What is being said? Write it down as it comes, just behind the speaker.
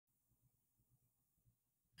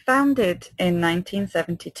Founded in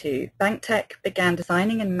 1972, BancTec began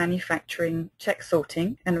designing and manufacturing check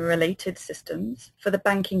sorting and related systems for the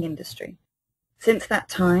banking industry. Since that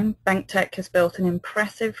time, BancTec has built an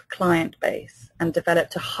impressive client base and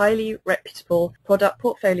developed a highly reputable product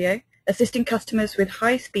portfolio, assisting customers with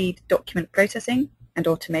high-speed document processing and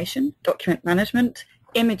automation, document management,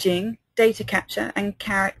 imaging, data capture, and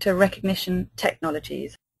character recognition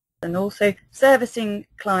technologies, and also servicing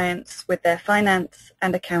clients with their finance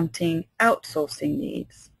and accounting outsourcing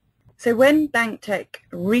needs. So when BancTec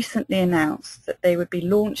recently announced that they would be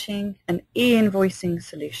launching an e-invoicing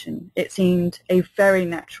solution, it seemed a very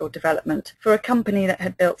natural development for a company that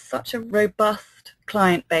had built such a robust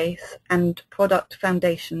client base and product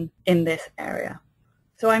foundation in this area.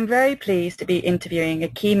 So I'm very pleased to be interviewing a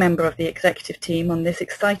key member of the executive team on this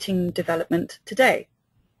exciting development today.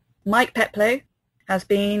 Mike Peplow has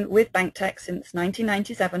been with BancTec since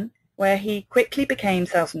 1997, where he quickly became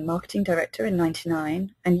Sales and Marketing Director in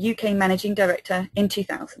 1999 and UK Managing Director in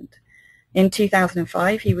 2000. In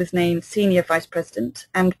 2005, he was named Senior Vice President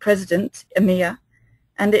and President EMEA,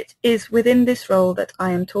 and it is within this role that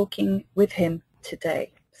I am talking with him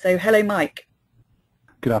today. So hello, Mike.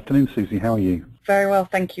 Good afternoon, Susie. How are you? Very well,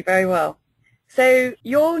 thank you. Very well. So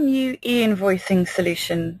your new e-invoicing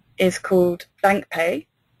solution is called BancPay.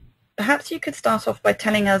 Perhaps you could start off by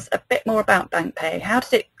telling us a bit more about BancPay. How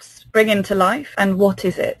did it spring into life and what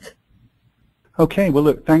is it? Okay, well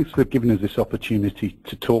look, thanks for giving us this opportunity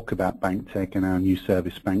to talk about BancTec and our new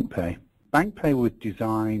service BancPay. BancPay was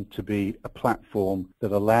designed to be a platform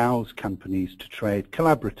that allows companies to trade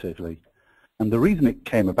collaboratively. And the reason it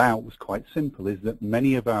came about was quite simple, is that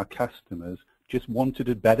many of our customers just wanted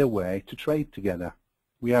a better way to trade together.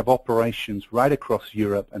 We have operations right across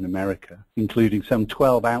Europe and America, including some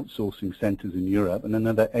 12 outsourcing centers in Europe and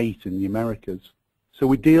another 8 in the Americas. So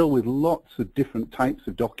we deal with lots of different types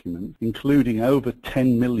of documents, including over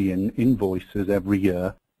 10 million invoices every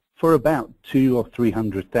year for about 200,000 or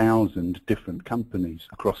 300,000 different companies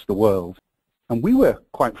across the world. And we were,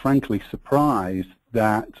 quite frankly, surprised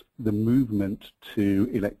that the movement to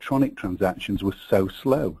electronic transactions was so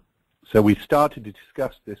slow. So we started to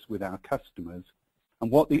discuss this with our customers and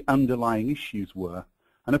what the underlying issues were.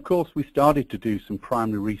 And of course, we started to do some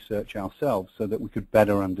primary research ourselves so that we could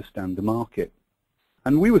better understand the market.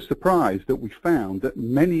 And we were surprised that we found that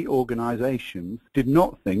many organizations did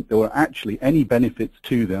not think there were actually any benefits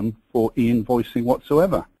to them for e-invoicing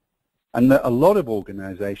whatsoever. And that a lot of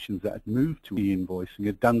organizations that had moved to e-invoicing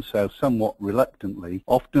had done so somewhat reluctantly,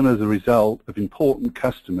 often as a result of important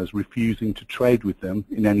customers refusing to trade with them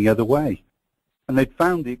in any other way. And they'd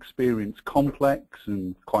found the experience complex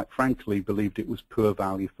and, quite frankly, believed it was poor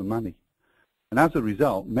value for money. And as a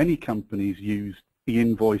result, many companies used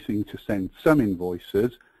e-invoicing to send some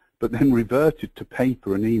invoices, but then reverted to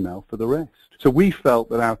paper and email for the rest. So we felt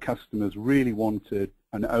that our customers really wanted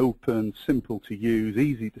an open, simple to use,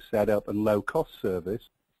 easy to set up and low cost service,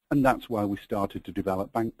 and that's why we started to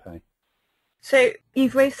develop BancPay. So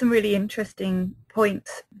you've raised some really interesting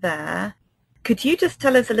points there. Could you just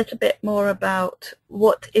tell us a little bit more about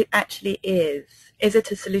what it actually is? Is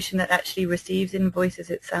it a solution that actually receives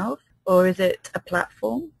invoices itself, or is it a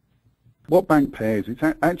platform? What BancPay is,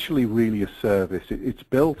 it's actually really a service. It's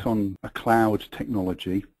built on a cloud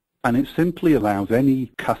technology, and it simply allows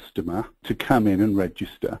any customer to come in and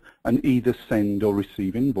register and either send or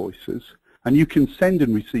receive invoices. And you can send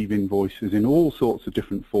and receive invoices in all sorts of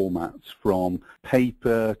different formats, from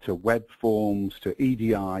paper to web forms to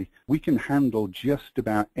EDI. We can handle just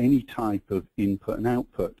about any type of input and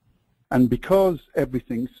output. And because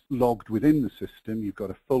everything's logged within the system, you've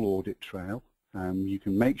got a full audit trail. You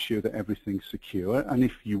can make sure that everything's secure, and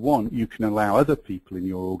if you want, you can allow other people in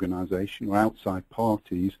your organization or outside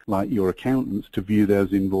parties, like your accountants, to view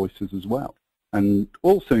those invoices as well. And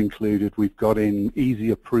also included, we've got in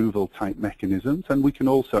easy approval type mechanisms, and we can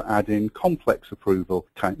also add in complex approval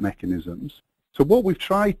type mechanisms. So what we've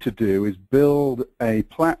tried to do is build a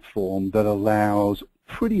platform that allows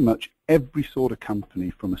pretty much every sort of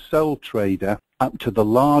company, from a sole trader up to the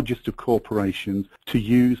largest of corporations, to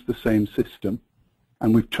use the same system.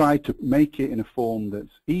 And we've tried to make it in a form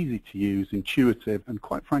that's easy to use, intuitive, and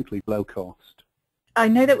quite frankly, low cost. I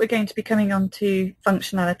know that we're going to be coming on to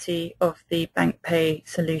functionality of the BancPay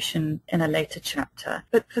solution in a later chapter,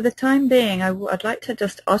 but for the time being, I'd like to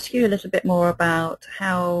just ask you a little bit more about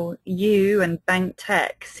how you and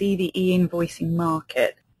BancTec see the e-invoicing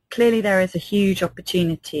market. Clearly there is a huge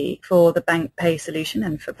opportunity for the BancPay solution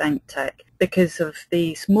and for BancTec, because of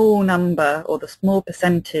the small number or the small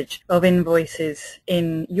percentage of invoices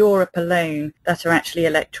in Europe alone that are actually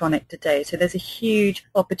electronic today. So there's a huge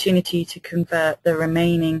opportunity to convert the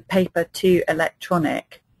remaining paper to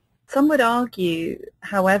electronic. Some would argue,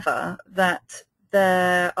 however, that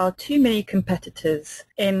there are too many competitors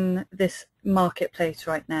in this marketplace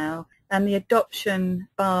right now, and the adoption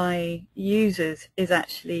by users is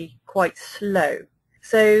actually quite slow.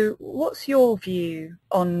 So what's your view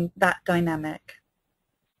on that dynamic?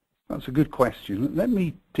 That's a good question. Let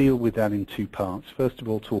me deal with that in two parts. First of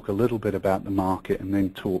all, talk a little bit about the market and then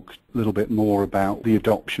talk a little bit more about the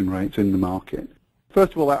adoption rates in the market.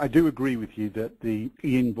 First of all, I do agree with you that the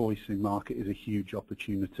e-invoicing market is a huge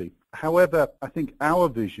opportunity. However, I think our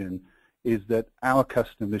vision is that our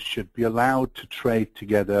customers should be allowed to trade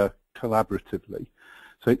together collaboratively.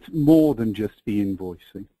 So it's more than just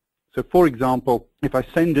e-invoicing. So for example, if I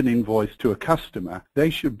send an invoice to a customer, they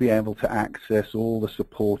should be able to access all the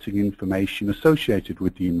supporting information associated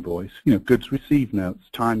with the invoice, goods received notes,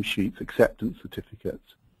 timesheets, acceptance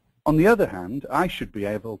certificates. On the other hand, I should be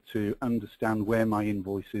able to understand where my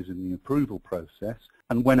invoice is in the approval process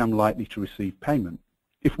and when I'm likely to receive payment.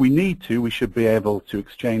 If we need to, we should be able to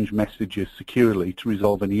exchange messages securely to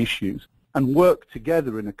resolve any issues and work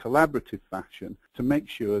together in a collaborative fashion to make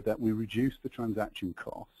sure that we reduce the transaction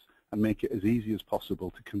costs and make it as easy as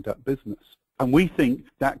possible to conduct business. And we think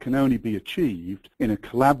that can only be achieved in a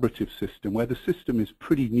collaborative system where the system is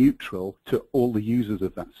pretty neutral to all the users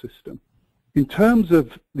of that system. In terms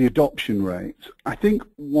of the adoption rates, I think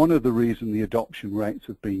one of the reasons the adoption rates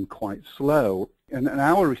have been quite slow, and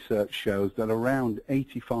our research shows that around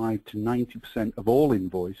 85 to 90% of all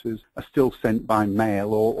invoices are still sent by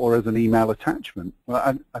mail or as an email attachment.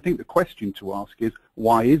 Well, I think the question to ask is,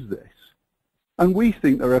 why is this? And we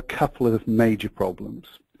think there are a couple of major problems.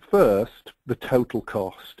 First, the total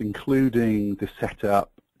cost, including the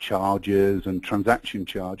setup charges and transaction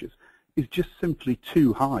charges, is just simply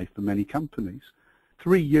too high for many companies.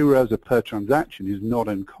 €3 per transaction is not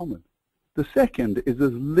uncommon. The second is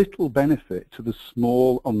there's little benefit to the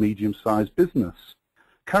small or medium-sized business.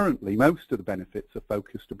 Currently, most of the benefits are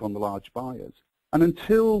focused upon the large buyers. And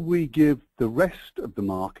until we give the rest of the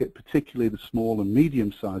market, particularly the small and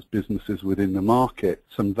medium-sized businesses within the market,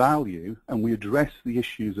 some value, and we address the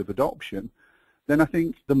issues of adoption, then I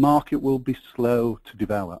think the market will be slow to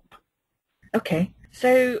develop. Okay.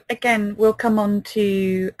 So again, we'll come on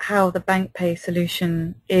to how the BancPay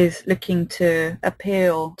solution is looking to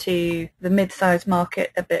appeal to the mid-sized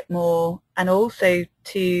market a bit more, and also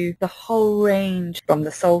to the whole range from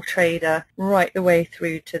the sole trader right the way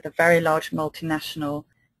through to the very large multinational,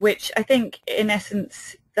 which I think in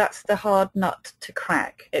essence that's the hard nut to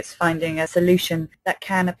crack. It's finding a solution that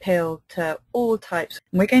can appeal to all types.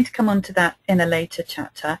 And we're going to come on to that in a later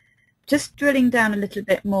chapter. Just drilling down a little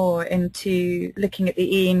bit more into looking at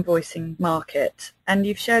the e-invoicing market, and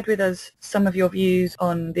you've shared with us some of your views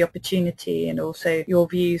on the opportunity and also your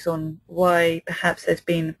views on why perhaps there's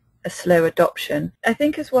been a slow adoption. I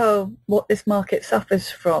think as well what this market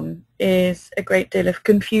suffers from is a great deal of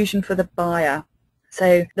confusion for the buyer.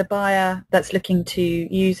 So the buyer that's looking to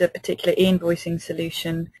use a particular e-invoicing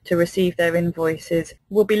solution to receive their invoices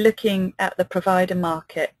will be looking at the provider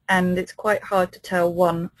market, and it's quite hard to tell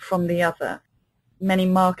one from the other. Many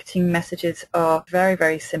marketing messages are very,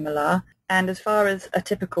 very similar, and as far as a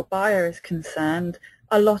typical buyer is concerned,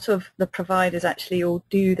 a lot of the providers actually all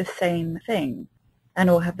do the same thing and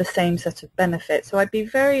all have the same set of benefits. So I'd be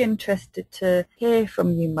very interested to hear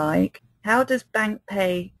from you, Mike. How does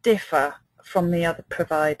BancPay differ from the other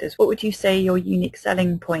providers? What would you say your unique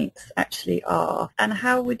selling points actually are? And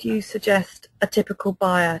how would you suggest a typical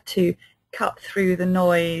buyer to cut through the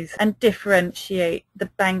noise and differentiate the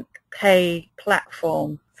BancPay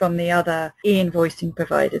platform from the other e-invoicing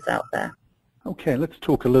providers out there? Okay, let's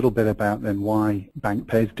talk a little bit about then why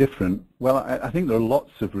BancPay is different. Well, I think there are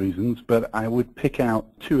lots of reasons, but I would pick out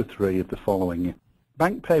two or three of the following.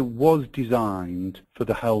 BancPay was designed for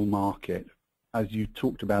the whole market, as you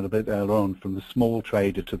talked about a bit earlier on, from the small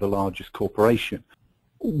trader to the largest corporation.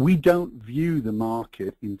 We don't view the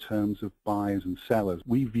market in terms of buyers and sellers.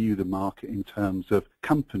 We view the market in terms of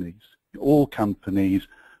companies. All companies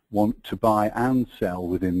want to buy and sell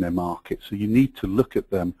within their market, so you need to look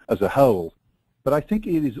at them as a whole. But I think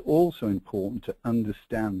it is also important to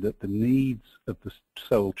understand that the needs of the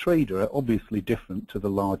sole trader are obviously different to the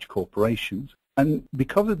large corporations. And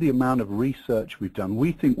because of the amount of research we've done,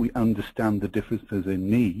 we think we understand the differences in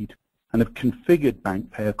need and have configured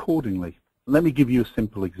BancPay accordingly. Let me give you a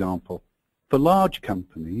simple example. For large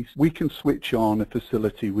companies, we can switch on a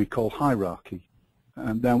facility we call hierarchy.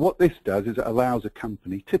 And then what this does is it allows a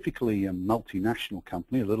company, typically a multinational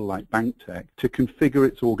company, a little like BancTec, to configure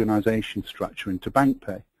its organization structure into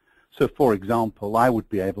BancPay. So for example, I would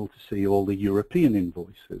be able to see all the European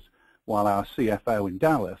invoices, while our CFO in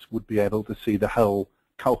Dallas would be able to see the whole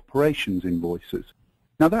corporation's invoices.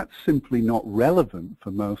 Now that's simply not relevant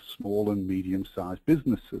for most small and medium-sized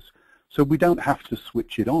businesses, so we don't have to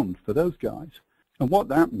switch it on for those guys. And what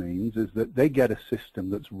that means is that they get a system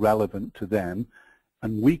that's relevant to them,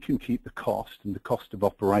 and we can keep the cost and the cost of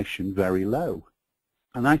operation very low.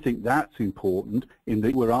 And I think that's important in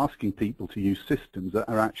that we're asking people to use systems that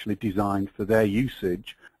are actually designed for their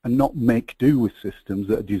usage and not make do with systems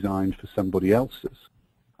that are designed for somebody else's.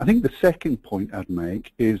 I think the second point I'd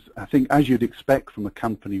make is, I think as you'd expect from a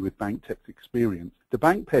company with BancTec's experience, the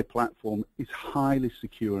BancPay platform is highly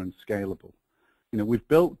secure and scalable. You know, we've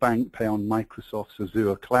built BancPay on Microsoft's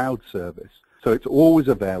Azure cloud service, so it's always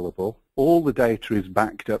available. All the data is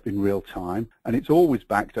backed up in real time, and it's always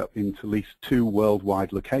backed up into at least 2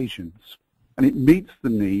 worldwide locations. And it meets the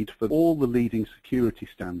need for all the leading security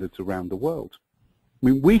standards around the world. I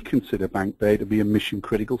mean, we consider BancPay to be a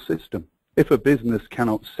mission-critical system. If a business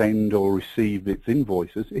cannot send or receive its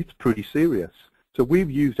invoices, it's pretty serious. So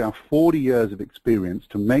we've used our 40 years of experience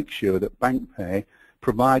to make sure that BancPay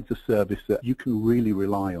provides a service that you can really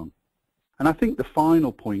rely on. And I think the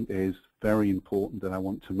final point is very important that I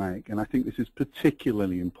want to make, and I think this is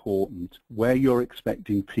particularly important where you're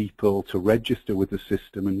expecting people to register with the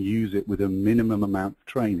system and use it with a minimum amount of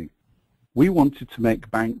training. We wanted to make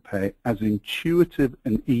BancPay as intuitive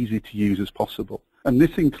and easy to use as possible. And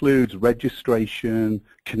this includes registration,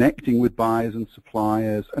 connecting with buyers and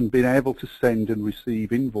suppliers, and being able to send and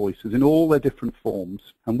receive invoices in all their different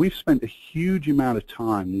forms. And we've spent a huge amount of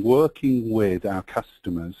time working with our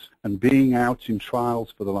customers and being out in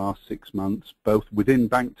trials for the last 6 months, both within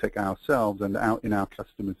BancTec ourselves and out in our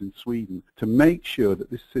customers in Sweden, to make sure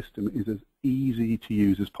that this system is as easy to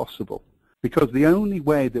use as possible. Because the only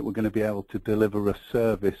way that we're going to be able to deliver a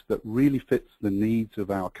service that really fits the needs of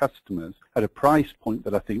our customers at a price point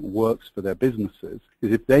that I think works for their businesses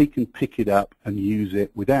is if they can pick it up and use it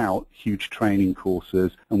without huge training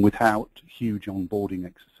courses and without huge onboarding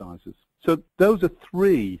exercises. So those are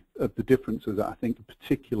 3 of the differences that I think are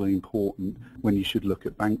particularly important when you should look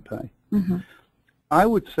at BancPay. Mm-hmm. I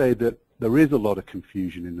would say that there is a lot of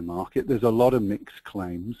confusion in the market. There's a lot of mixed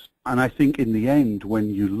claims. And I think in the end,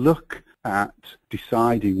 when you look at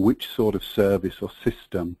deciding which sort of service or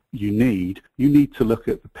system you need to look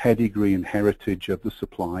at the pedigree and heritage of the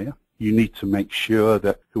supplier. You need to make sure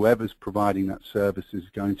that whoever's providing that service is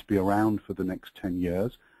going to be around for the next 10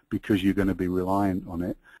 years because you're going to be reliant on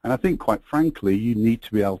it. And I think, quite frankly, you need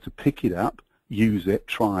to be able to pick it up, use it,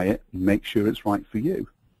 try it, and make sure it's right for you.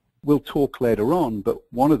 We'll talk later on, but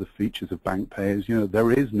one of the features of BancPay is,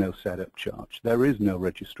 there is no setup charge. There is no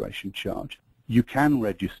registration charge. You can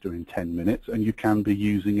register in 10 minutes and you can be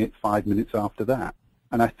using it 5 minutes after that.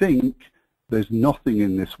 And I think there's nothing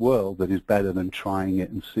in this world that is better than trying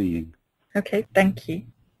it and seeing. Okay, thank you.